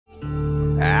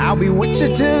I'll be with you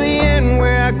till the end,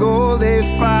 where I go they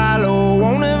follow.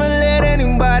 Won't ever let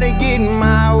anybody get in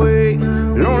my way.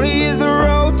 Lonely is the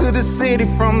road to the city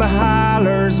from the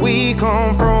hollers we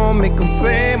come from. Make them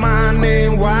say my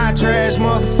name, white trash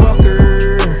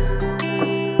motherfucker.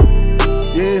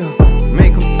 Yeah,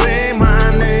 make them say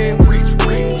my name. Rich,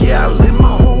 yeah, I live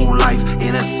my whole life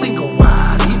in a single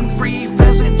wide, eating free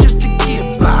pheasant just to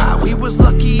get by. We was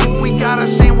lucky if we got a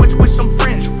sandwich with some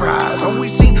french fries.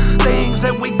 Always seen things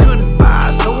that we couldn't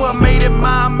buy, so I made it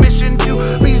my mission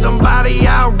to be somebody.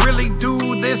 I really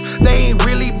do this, they ain't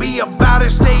really be about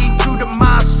it. Stay true to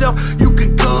myself, you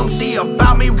can come see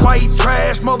about me. White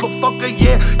trash motherfucker,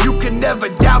 yeah, you can never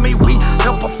doubt me. We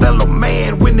help a fellow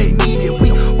man when they need it. We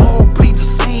all bleed the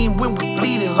same when we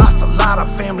bleeding. Lost a lot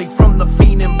of family from the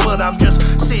fiending, but I'm just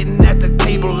sitting at the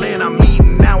table and I'm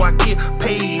eating. Now I get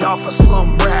paid off of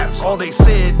slum raps. All they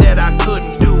said that I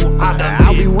couldn't do, I done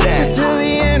I'll did be with that. you till the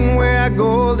end, where I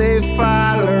go they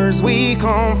followers we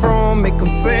come from. Make them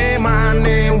say my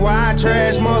name, white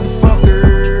trash motherfucker.